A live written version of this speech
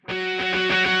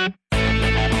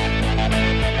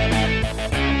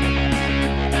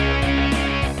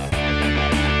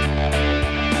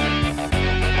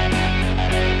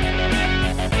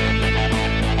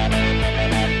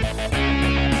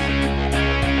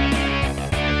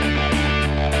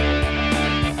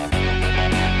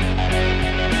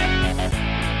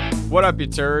What up, you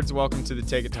turds? Welcome to the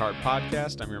Take It to Heart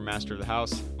podcast. I'm your master of the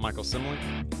house, Michael Simley.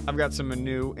 I've got someone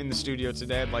new in the studio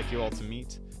today I'd like you all to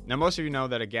meet. Now, most of you know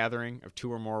that a gathering of two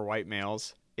or more white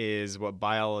males is what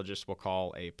biologists will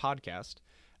call a podcast.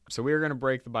 So we are going to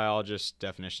break the biologist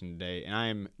definition today, and I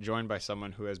am joined by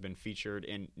someone who has been featured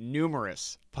in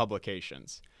numerous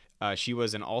publications. She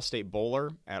was an all-state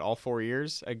bowler at all 4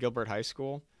 years at Gilbert High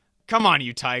School. Come on,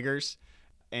 you Tigers!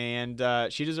 And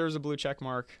she deserves a blue check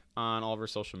mark on all of her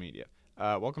social media.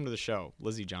 Welcome to the show,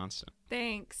 Lizzie Johnston.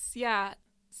 Thanks. Yeah,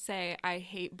 I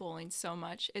hate bowling so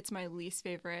much. It's my least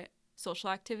favorite social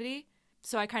activity.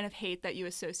 So I kind of hate that you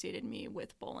associated me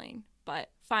with bowling. But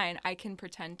fine, I can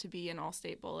pretend to be an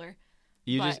all-state bowler.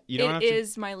 It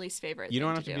is my least favorite. You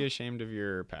don't have to be ashamed of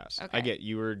your past. Okay. I get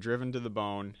you were driven to the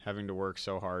bone, having to work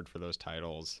so hard for those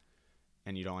titles,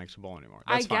 and you don't like to bowl anymore.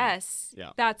 That's fine. Guess.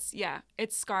 Yeah.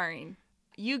 It's scarring.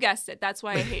 You guessed it. That's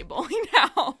why I hate bowling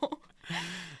now.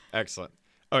 Excellent.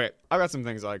 Okay, I've got some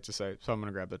things I like to say, so I'm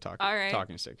going to grab the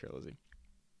talking stick here, Lizzie.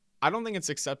 I don't think it's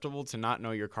acceptable to not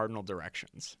know your cardinal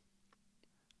directions.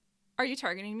 Are you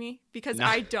targeting me? Because no.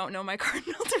 I don't know my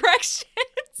cardinal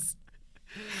directions.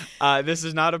 This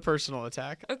is not a personal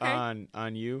attack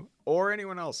on you or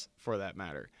anyone else for that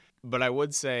matter. But I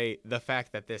would say the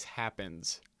fact that this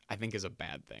happens, I think, is a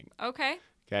bad thing. Okay.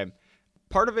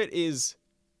 Part of it is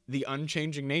the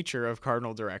unchanging nature of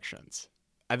cardinal directions.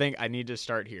 I think I need to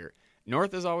start here.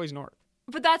 North is always north.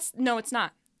 But no, it's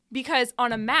not. Because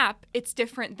on a map, it's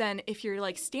different than if you're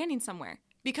like standing somewhere.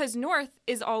 Because north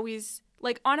is always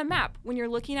like on a map, when you're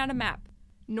looking at a map,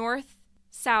 north,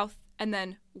 south, and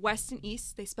then west and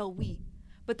east, they spell we.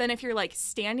 But then if you're like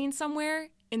standing somewhere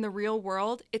in the real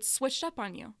world, it's switched up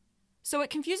on you. So it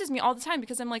confuses me all the time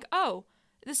because I'm like, oh,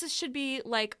 should be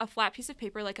like a flat piece of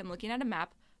paper, like I'm looking at a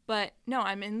map. But no,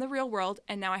 I'm in the real world,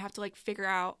 and now I have to like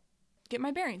get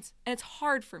my bearings. And it's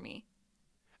hard for me.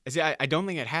 See, I don't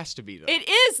think it has to be, though. It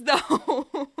is,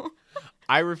 though.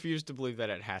 I refuse to believe that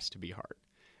it has to be hard.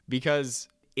 Because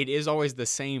it is always the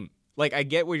same. Like, I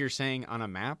get what you're saying on a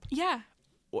map. Yeah.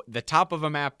 The top of a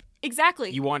map.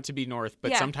 Exactly. You want to be north,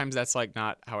 but sometimes that's like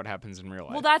not how it happens in real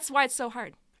life. Well, that's why it's so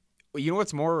hard. You know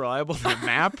what's more reliable than a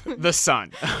map? The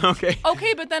sun.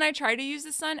 Okay, but then I try to use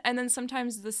the sun, and then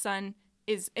sometimes the sun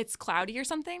it's cloudy or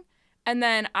something, and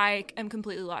then I am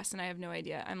completely lost and I have no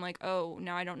idea. I'm like, oh,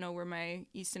 now I don't know where my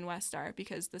east and west are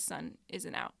because the sun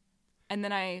isn't out. And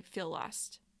then I feel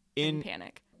lost in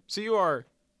panic. So you are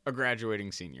a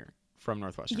graduating senior from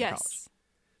Northwestern College.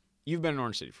 You've been in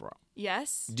Orange City for a while.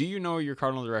 Yes. Do you know your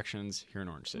cardinal directions here in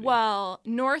Orange City? Well,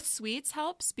 North Suites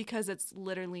helps because it's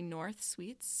literally North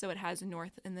Suites, so it has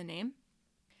North in the name.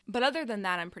 But other than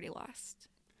that, I'm pretty lost.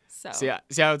 So See,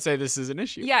 I would say this is an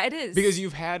issue. Yeah, it is. Because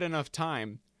you've had enough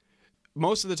time.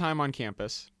 Most of the time on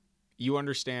campus, you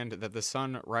understand that the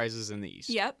sun rises in the east.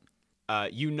 Yep.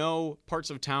 You know parts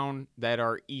of town that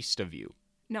are east of you.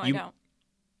 No, I don't.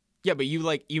 Yeah, but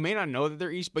you may not know that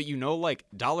they're east, but you know like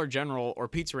Dollar General or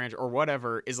Pizza Ranch or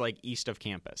whatever is like east of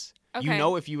campus. Okay. You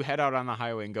know if you head out on the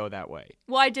highway and go that way.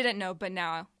 Well, I didn't know, but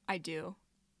now I do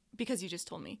because you just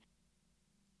told me.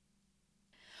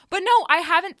 But no, I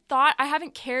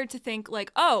haven't cared to think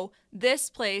like, oh, this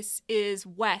place is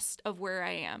west of where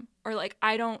I am. Or like,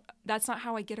 that's not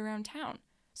how I get around town.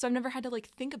 So I've never had to like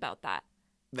think about that.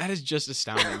 That is just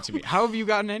astounding to me. How have you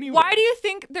gotten anywhere? Why do you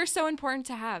think they're so important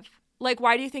to have? Like,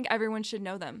 why do you think everyone should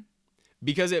know them?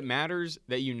 Because it matters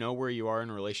that you know where you are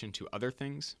in relation to other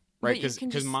things, right?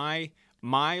 Because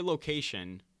my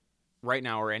location right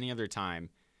now or any other time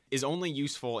is only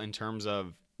useful in terms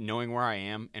of knowing where I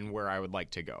am and where I would like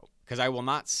to go. Because I will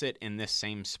not sit in this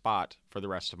same spot for the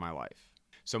rest of my life.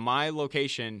 So my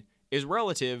location is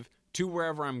relative to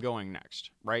wherever I'm going next,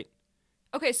 right?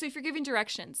 Okay, so if you're giving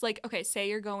directions, like, okay, say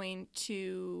you're going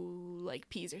to, like,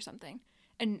 Pease or something,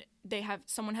 and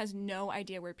someone has no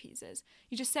idea where Pease is.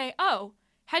 You just say, oh,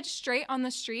 head straight on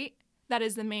the street that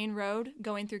is the main road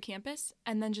going through campus,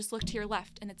 and then just look to your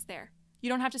left, and it's there. You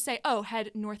don't have to say, oh,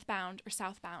 head northbound or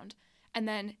southbound, and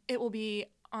then it will be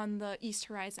on the east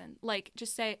horizon. Like,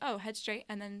 just say, oh, head straight,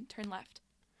 and then turn left.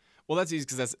 Well, that's easy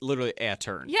because that's literally a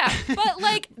turn. Yeah, but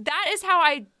like that is how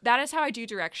I do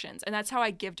directions, and that's how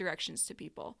I give directions to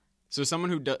people. So someone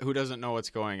who doesn't know what's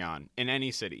going on in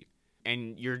any city,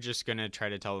 and you're just gonna try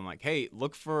to tell them like, hey,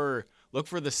 look for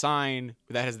the sign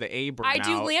that has the A burned out. I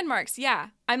do landmarks. Yeah,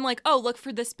 I'm like, oh, look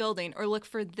for this building, or look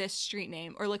for this street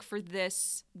name, or look for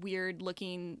this weird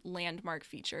looking landmark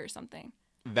feature or something.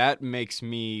 That makes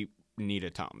me need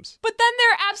a Tums. But then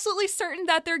they're absolutely certain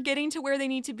that they're getting to where they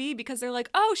need to be because they're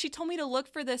like, oh, she told me to look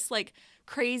for this like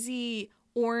crazy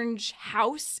orange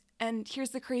house, and here's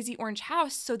the crazy orange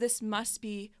house, so this must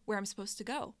be where I'm supposed to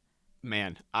go.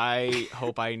 Man, I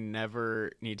hope I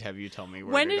never need to have you tell me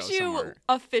where When to did go you somewhere.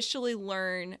 officially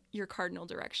learn your cardinal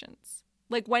directions?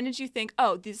 Like, when did you think,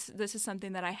 oh, this is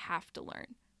something that I have to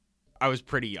learn? I was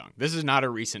pretty young. This is not a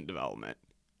recent development.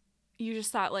 You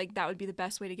just thought, like, that would be the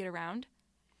best way to get around?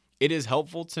 It is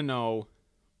helpful to know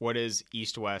what is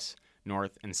east, west,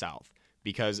 north, and south,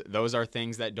 because those are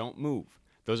things that don't move.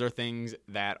 Those are things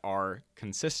that are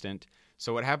consistent.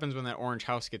 So what happens when that orange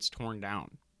house gets torn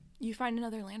down? You find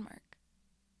another landmark.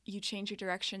 You change your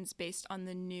directions based on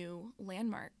the new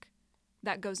landmark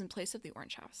that goes in place of the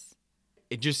orange house.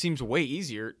 It just seems way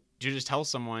easier to just tell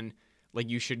someone, like,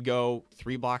 you should go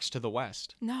 3 blocks to the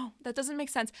west. No, that doesn't make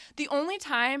sense. The only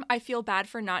time I feel bad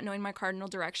for not knowing my cardinal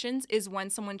directions is when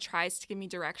someone tries to give me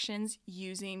directions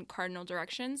using cardinal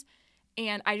directions,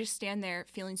 and I just stand there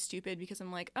feeling stupid because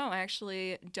I'm like, oh, I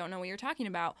actually don't know what you're talking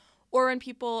about. Or when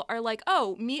people are like,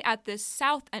 oh, meet at this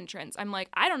south entrance. I'm like,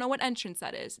 I don't know what entrance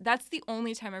that is. That's the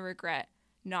only time I regret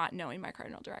not knowing my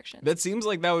cardinal directions. That seems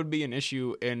like that would be an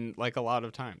issue in, like, a lot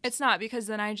of times. It's not, because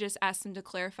then I just ask them to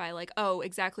clarify, like, oh,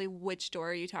 exactly which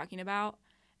door are you talking about?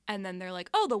 And then they're like,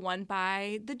 oh, the one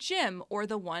by the gym, or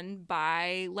the one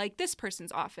by, like, this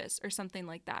person's office, or something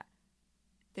like that.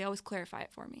 They always clarify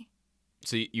it for me.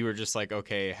 So you were just like,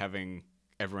 okay, having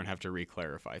everyone have to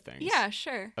re-clarify things. Yeah,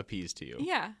 sure. Appease to you.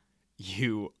 Yeah.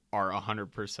 You are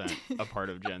 100% a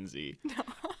part of Gen Z. No.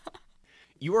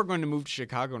 You are going to move to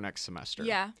Chicago next semester.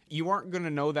 Yeah. You aren't going to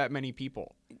know that many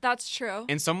people. That's true.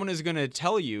 And someone is going to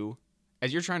tell you,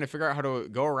 as you're trying to figure out how to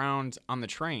go around on the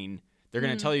train, they're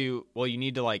going to tell you, well, you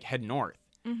need to, like, head north.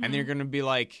 And they're going to be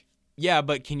like, yeah,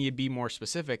 but can you be more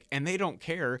specific? And they don't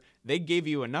care. They gave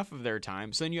you enough of their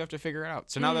time, so then you have to figure it out.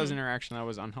 So now that was an interaction that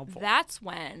was unhelpful. That's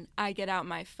when I get out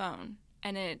my phone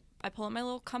and I pull up my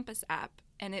little compass app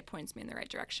and it points me in the right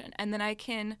direction. And then I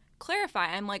can clarify.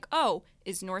 I'm like, oh,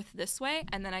 is north this way?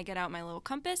 And then I get out my little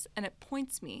compass and it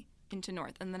points me into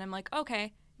north. And then I'm like,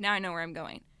 okay, now I know where I'm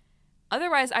going.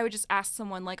 Otherwise, I would just ask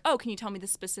someone like, oh, can you tell me the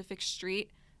specific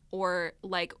street, or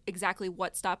like exactly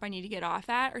what stop I need to get off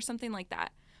at, or something like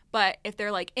that. But if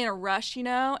they're like in a rush, you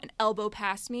know, an elbow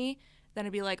past me, then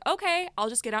I'd be like, okay, I'll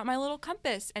just get out my little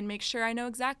compass and make sure I know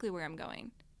exactly where I'm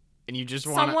going. And you just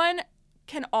want Someone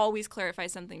can always clarify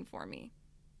something for me.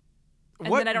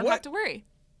 And then I don't have to worry.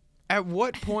 At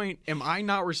what point am I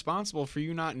not responsible for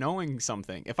you not knowing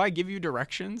something? If I give you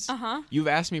directions, you've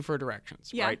asked me for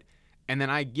directions, right? And then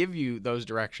I give you those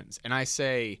directions, and I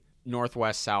say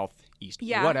northwest, south, east,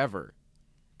 whatever.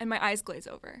 And my eyes glaze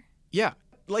over. Yeah.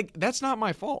 Like, that's not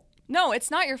my fault. No, it's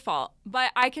not your fault.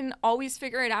 But I can always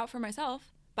figure it out for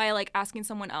myself by, like, asking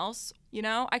someone else, you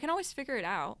know? I can always figure it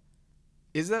out.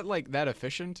 Is that, like, that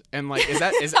efficient? And, like,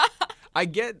 is I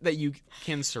get that you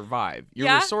can survive.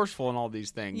 You're resourceful in all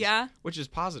these things, which is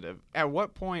positive. At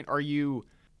what point are you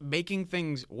making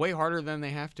things way harder than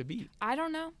they have to be? I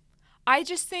don't know. I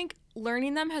just think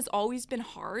learning them has always been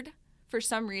hard for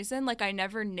some reason. Like, I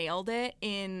never nailed it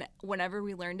in whenever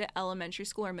we learned it, elementary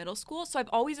school or middle school. So I've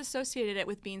always associated it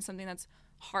with being something that's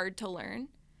hard to learn.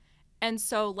 And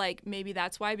so, like, maybe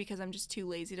that's why, because I'm just too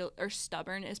lazy to, or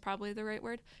stubborn is probably the right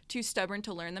word, too stubborn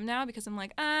to learn them now, because I'm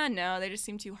like, no, they just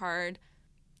seem too hard.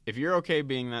 If you're okay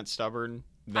being that stubborn,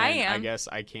 then I am. I guess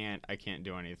I can't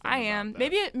do anything. I am.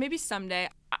 That. Maybe someday.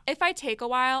 If I take a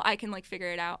while, I can, like,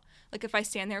 figure it out. Like, if I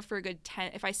stand there for a good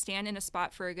if I stand in a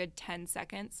spot for a good 10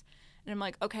 seconds, and I'm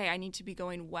like, okay, I need to be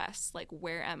going west, like,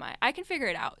 where am I? I can figure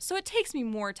it out. So it takes me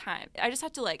more time. I just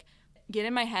have to, like, get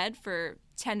in my head for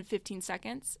 10 to 15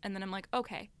 seconds, and then I'm like,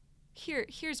 okay,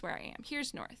 here's where I am.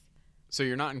 Here's north. So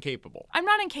you're not incapable. I'm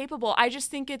not incapable. I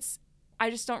just think I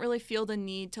just don't really feel the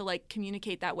need to, like,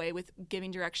 communicate that way with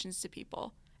giving directions to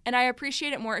people. And I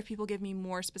appreciate it more if people give me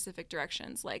more specific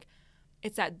directions, like,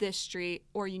 it's at this street,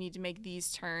 or you need to make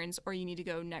these turns, or you need to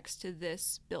go next to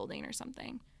this building or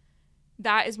something.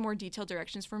 That is more detailed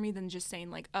directions for me than just saying,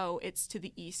 like, oh, it's to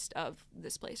the east of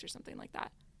this place or something like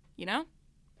that. You know?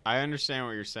 I understand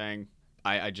what you're saying.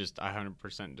 I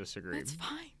 100% disagree. That's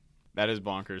fine. That is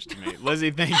bonkers to me. Lizzie,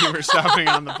 thank you for stopping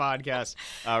on the podcast.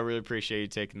 I really appreciate you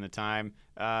taking the time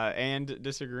and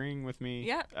disagreeing with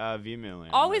me vehemently.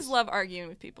 Always love arguing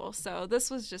with people, so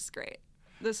this was just great.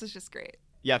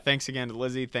 Yeah, thanks again to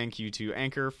Lizzie. Thank you to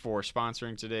Anchor for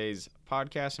sponsoring today's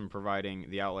podcast and providing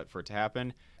the outlet for it to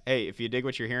happen. Hey, if you dig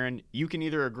what you're hearing, you can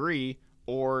either agree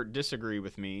or disagree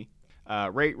with me.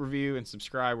 Rate, review, and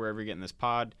subscribe wherever you're getting this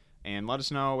pod. And let us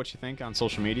know what you think on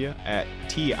social media at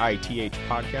TITH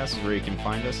Podcast is where you can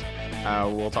find us.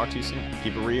 We'll talk to you soon.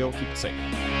 Keep it real. Keep it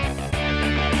safe.